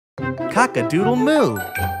Cock-a-Doodle Moo.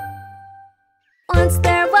 Once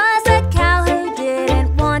there was a cow who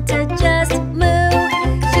didn't want to just moo.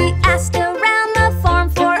 She asked around the farm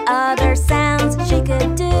for other sounds she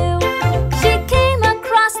could do. She came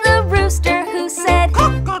across the rooster who said,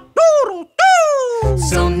 "Cock-a-doodle-doo!"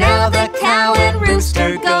 So now the cow and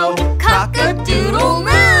rooster go cock-a-doodle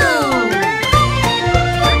moo.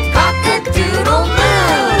 Cock-a-doodle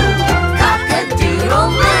moo. Cock-a-doodle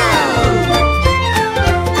moo.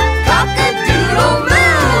 Cock-a-doodle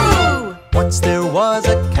moo. Once there was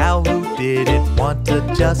a cow who didn't want to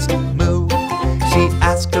just moo. She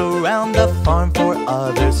asked around the farm for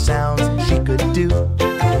other sounds she could do.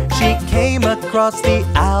 She came across the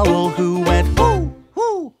owl who went hoo,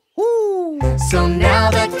 hoo, hoo. So now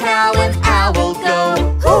the cow and owl go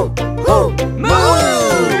hoo, hoo, moo.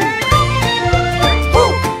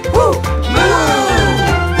 Hoo, hoo, moo.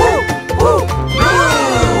 Hoo, hoo,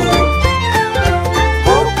 moo.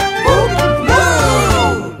 Hoo, hoo,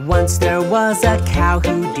 moo. Once there was a cow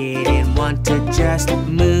who didn't want to just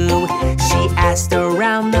moo. She asked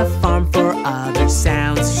around the farm for other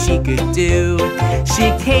sounds she could do.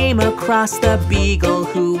 She came across the beagle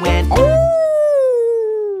who went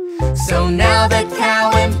ooh. So now the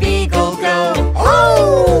cow and beagle go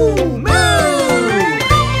ooh, moo.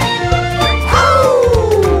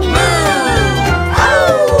 Ooh, moo.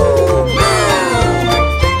 Ooh, moo.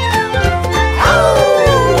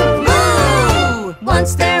 Ooh, moo.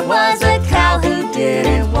 Once there was a cow who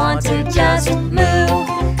didn't want to just moo.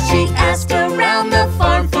 She asked around the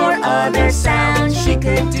farm for other sounds she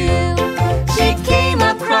could do. She came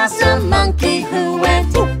across a monkey who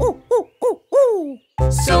went ooh, ooh, ooh, ooh, ooh.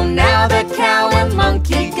 So now the cow